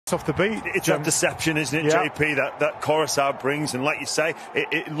minutes off the beat. It's that deception, isn't it, JP, that Coruscant brings, and like you say,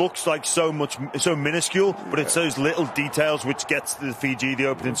 it looks like so minuscule, but it's those little details which gets the Fiji the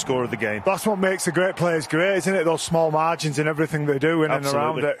opening score of the game. That's what makes the great players great, isn't it? Those small margins in everything they do in and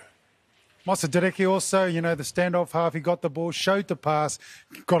around it. Masadiriki also, you know, the standoff half, he got the ball, showed the pass,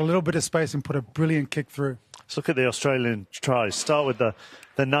 got a little bit of space and put a brilliant kick through. Let's look at the Australian tries. Start with the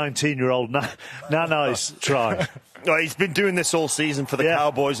 19-year-old Nanai's try. No, he's been doing this all season for the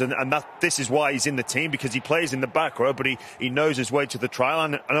Cowboys, and this is why he's in the team, because he plays in the back row, but he knows his way to the try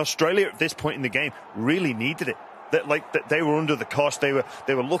line. And Australia at this point in the game really needed it. They were under the cosh. They were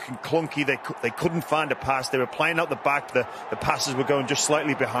looking clunky. They couldn't find a pass. They were playing out the back. The passes were going just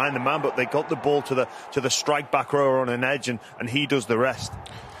slightly behind the man, but they got the ball to the strike back rower on an edge, and he does the rest.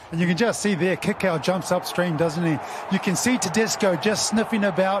 And you can just see there, Kickout jumps upstream, doesn't he? You can see Tedesco just sniffing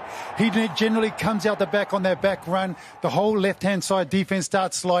about. He generally comes out the back on that back run. The whole left-hand side defence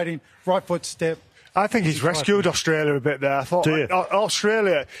starts sliding. Right foot step. I think he's rescued Australia a bit there. I thought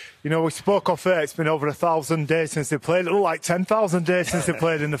Australia, you know, we spoke off air, it's been over 1,000 days since they played. It looked like 10,000 days since they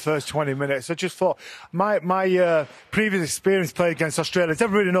played in the first 20 minutes. I just thought my previous experience playing against Australia,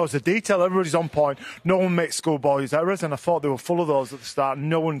 everybody knows the detail, everybody's on point, no one makes schoolboys errors, and I thought they were full of those at the start, and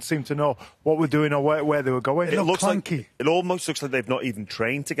no one seemed to know what we're doing or where they were going. It looks clunky. It almost looks like they've not even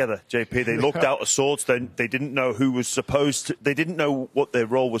trained together, JP. They looked out of sorts. They didn't know who was supposed to, they didn't know what their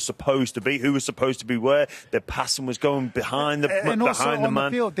role was supposed to be, who was supposed to be where. Their passing was going behind the man. And also on the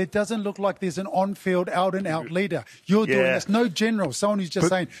field, there doesn't look like there's an on-field, out-and-out leader. You're doing this. No general. Someone who's just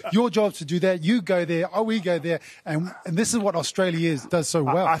saying, your job's to do that, you go there, we go there. And this is what Australia does so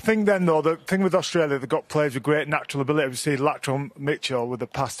well. I think then, though, the thing with Australia, they've got players with great natural ability. We see Latrell Mitchell with the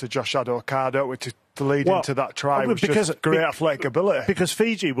pass to Josh Addo-Cardo, which is the lead into that try, which is great athletic ability. Because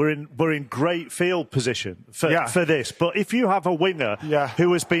Fiji were in great field position for this. But if you have a winger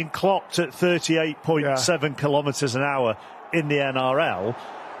who has been clocked at 38.7 kilometres an hour in the NRL,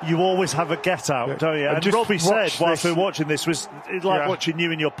 you always have a get-out, don't you? And Robbie said, whilst we were watching this, was like watching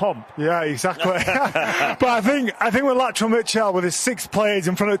you in your pomp. Yeah, exactly. But I think with Latrell Mitchell, with his 6 players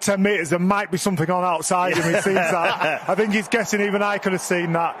in front of 10 metres, there might be something on outside him, it seems that. I think he's guessing even I could have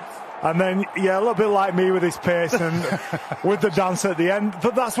seen that. And then, a little bit like me with his pace and with the dance at the end.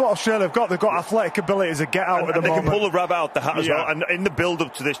 But that's what Australia have got. They've got athletic ability as a get-out at the moment. They can pull the rabbit out the hat as well. And in the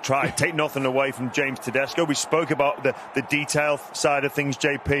build-up to this try, take nothing away from James Tedesco. We spoke about the detail side of things,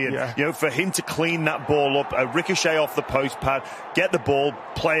 JP. And, you know, for him to clean that ball up, a ricochet off the post pad, get the ball,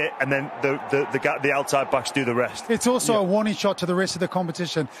 play it, and then the outside backs do the rest. It's also a warning shot to the rest of the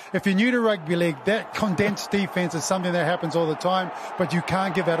competition. If you're new to rugby league, that condensed defence is something that happens all the time, but you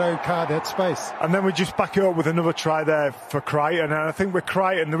can't give that space. And then we just back it up with another try there for Crichton. And I think with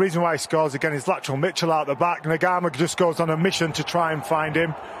Crichton, the reason why he scores again is Latrell Mitchell out the back. Nagama just goes on a mission to try and find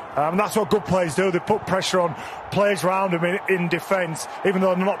him. That's what good players do. They put pressure on players around him in defence, even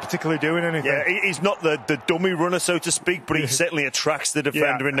though they're not particularly doing anything. Yeah, he's not the dummy runner, so to speak, but he certainly attracts the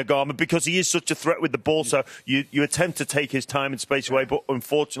defender in Nagama because he is such a threat with the ball. So you attempt to take his time and space away, but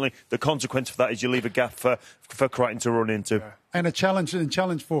unfortunately, the consequence of that is you leave a gap for Crichton to run into. Yeah. And a challenge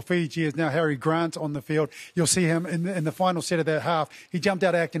for Fiji is now Harry Grant on the field. You'll see him in the final set of that half. He jumped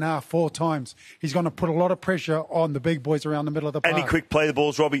out acting half 4 times. He's going to put a lot of pressure on the big boys around the middle of the park. Any quick play the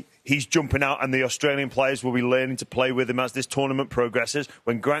balls, Robbie, he's jumping out, and the Australian players will be learning to play with him as this tournament progresses.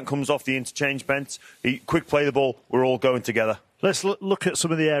 When Grant comes off the interchange bench, he quick play the ball, we're all going together. Let's look at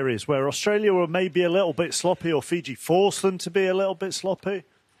some of the areas where Australia were maybe a little bit sloppy, or Fiji forced them to be a little bit sloppy.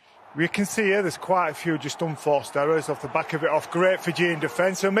 We can see here there's quite a few just unforced errors off the back of it, off great Fijian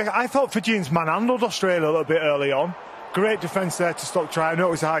defence. I thought Fijians manhandled Australia a little bit early on. Great defence there to stop trying. I know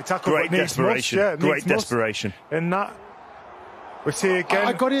it was a high tackle. Great desperation. Great desperation. In that. We see again.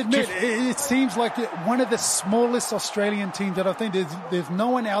 I got to admit, it seems like one of the smallest Australian teams that I think there's no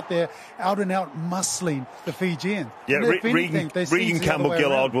one out there out and out muscling the Fijians. Yeah, Regan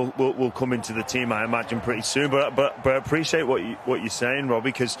Campbell-Gillard will come into the team, I imagine, pretty soon. But I appreciate what you're saying, Robbie,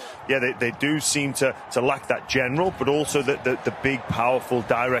 because they do seem to lack that general, but also the big, powerful,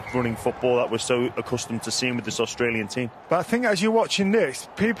 direct running football that we're so accustomed to seeing with this Australian team. But I think as you're watching this,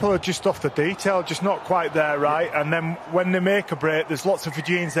 people are just off the detail, just not quite there, right? Yeah. And then when they make a break, there's lots of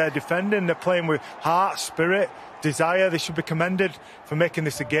Fijians there defending. They're playing with heart, spirit, desire. They should be commended for making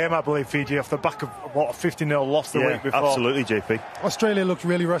this a game, I believe, Fiji, off the back of what, a 50-0 loss the week before. Absolutely, JP. Australia looks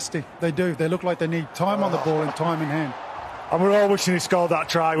really rusty. They do. They look like they need time on the ball and time in hand. And we're all wishing he scored that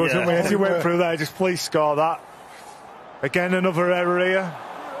try, wasn't we? As he went through there, just please score that. Again, another error here.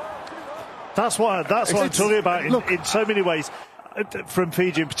 That's what I'm talking about in so many ways. From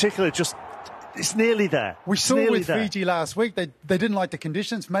Fiji in particular, just It's nearly there. We saw it with Fiji last week. They didn't like the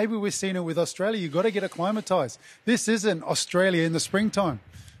conditions. Maybe we're seeing it with Australia. You've got to get acclimatised. This isn't Australia in the springtime.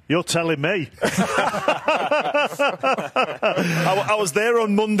 You're telling me. I was there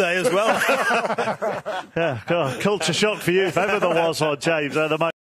on Monday as well. Yeah, God, culture shock for you if ever there was, James.